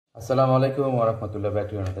Assalamu alaikum wa rahmatullah, back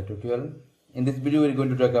to another tutorial. In this video we are going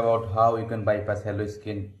to talk about how you can bypass Hello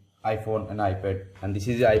Skin iPhone and iPad. And this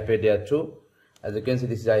is the iPad Air 2. As you can see,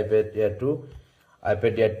 this is iPad Air 2.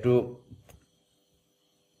 iPad Air 2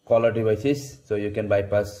 color devices. So you can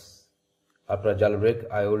bypass after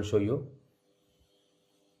jailbreak. I will show you.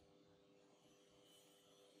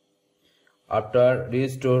 After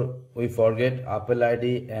restore, we forget Apple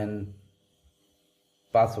ID and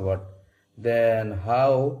password. Then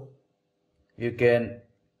how you can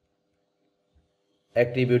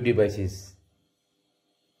activate devices.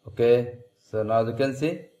 Okay, so now you can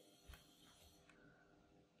see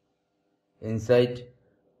inside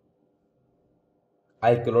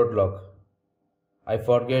iCloud lock I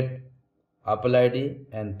forget Apple ID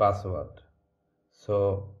and password.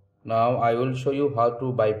 So now I will show you how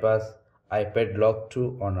to bypass iPad lock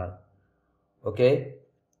to honor. Okay,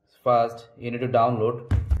 first you need to download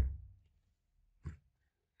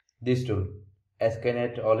this tool,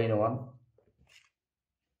 Skynet All-in-One,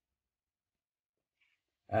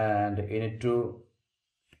 and you need to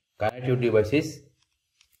connect your devices.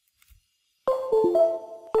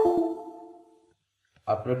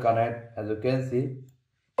 After connect, as you can see,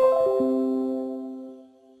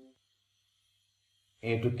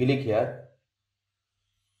 you need to click here,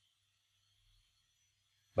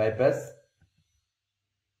 bypass,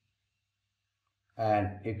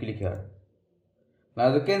 and you click here. Now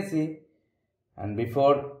as you can see, and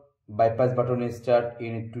before bypass button is start, you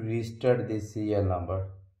need to restart the serial number.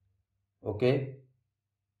 Okay,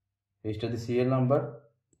 restart the serial number,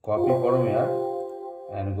 copy from here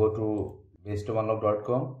and go to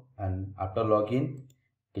best1log.com, and after login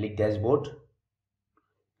click dashboard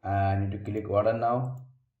and need to click order now,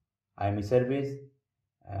 IME service,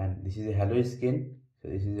 and this is a Hello Skin, so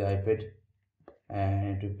this is the iPad,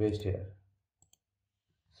 and need to paste here.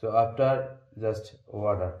 So after just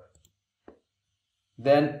order,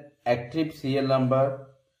 then active serial number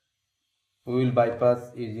we will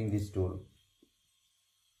bypass using this tool.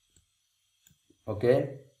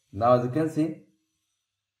 Okay, now as you can see,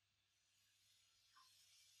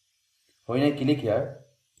 when I click here,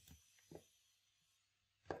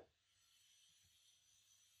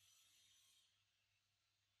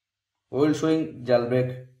 we will showing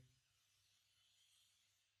jailbreak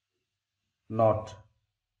not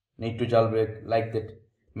need to jailbreak like that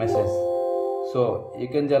message. So you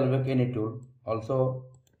can jailbreak any tool, also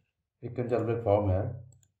you can jailbreak from here.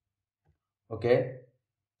 Okay,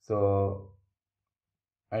 so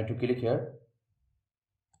I need to click here,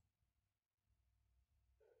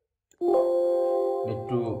 need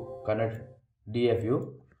to connect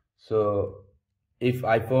DFU. So if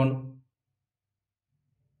iPhone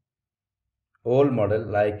old model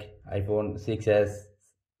like iPhone 6s,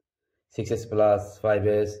 6s plus,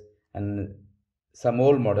 5s, and some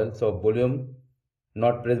old model, so volume,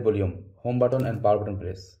 not press volume, home button and power button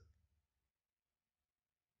press.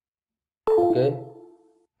 Okay,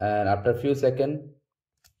 and after few seconds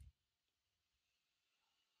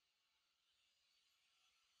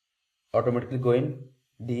automatically going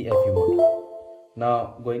DFU mode.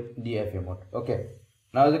 Now going DFU mode. Okay,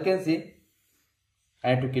 now as you can see,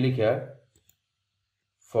 I need to click here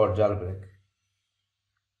for jailbreak.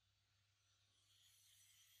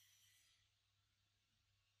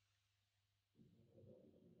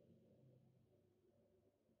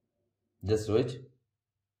 Just switch.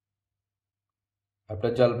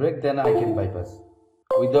 After jailbreak, then I can bypass.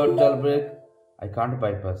 Without jailbreak, I can't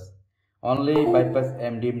bypass. Only bypass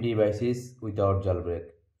MDM devices without jailbreak.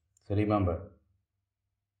 So remember.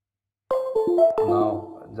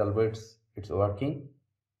 Now jailbreak, it's working.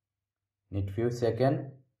 Need few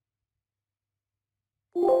seconds.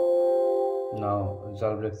 Now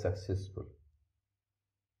jailbreak successful.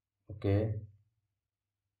 Okay.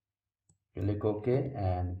 Click OK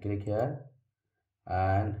and click here,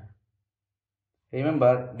 and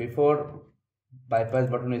remember before bypass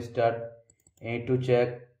button is start, you need to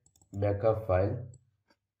check backup file.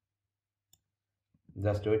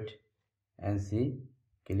 Just wait and see.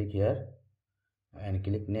 Click here and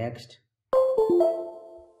click next,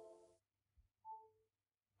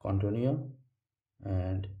 continue,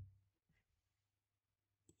 and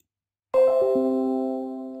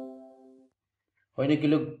when you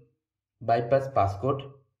click bypass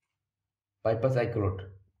passcode, bypass iCloud,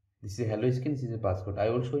 this is Hello Skin, this is a passcode.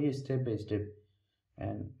 I will show you step by step.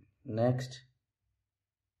 And next,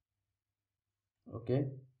 okay,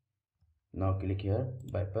 now click here,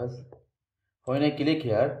 bypass. When I click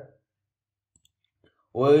here,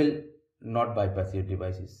 we will not bypass your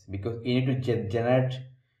devices because you need to generate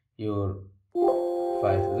your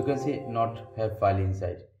files. As you can see, not have file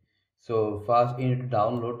inside. So first you need to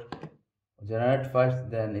download, generate first,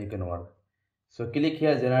 then you can work. So click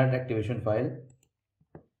here, generate activation file.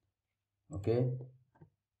 Okay,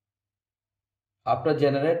 after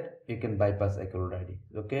generate you can bypass iCloud ID.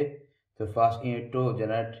 Okay, so first you need to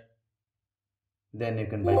generate, then you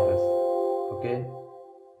can bypass. Okay,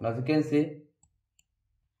 now as you can see,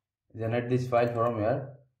 generate this file from here.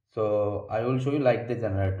 So I will show you like the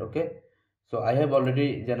generate. Okay, so I have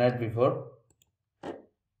already generated before.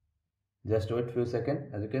 Just wait few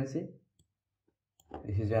seconds. As you can see,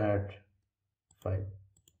 this is generate file.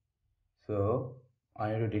 So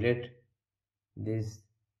I need to delete this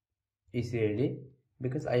𝐃𝐢𝐬𝐜𝐸D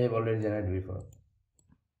because I have already generated before.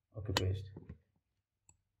 Okay, paste.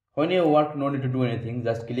 When you work, no need to do anything.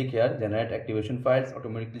 Just click here, generate activation files,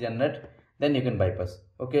 automatically generate. Then you can bypass.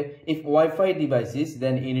 Okay, if Wi-Fi devices,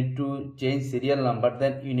 then you need to change serial number.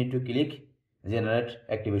 Then you need to click generate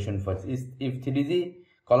activation files. If 3G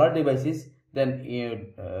caller devices, then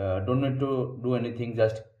you don't need to do anything.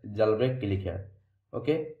 Just jailbreak, click here.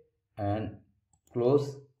 Okay, and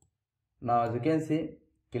close. Now as you can see,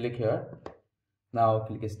 click here. Now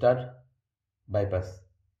click start, bypass.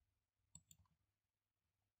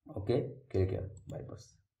 Okay, click here,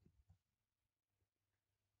 bypass.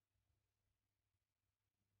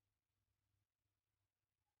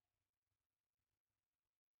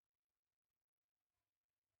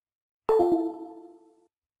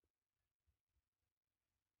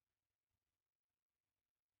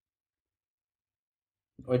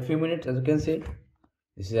 Wait few minutes. As you can see,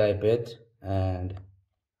 this is iPad and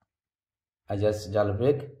I just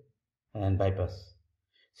jailbreak and bypass.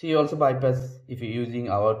 See, you also bypass if you're using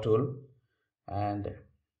our tool, and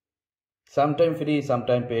sometime free,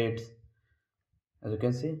 sometime paid. As you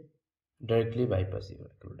can see, directly bypass your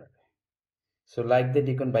iCloud ID. So like that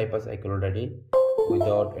you can bypass iCloud ID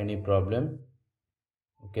without any problem.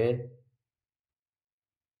 Okay,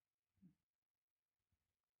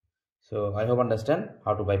 so I hope understand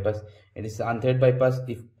how to bypass. It is unthread bypass.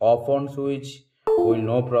 If off on switch will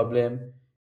no problem,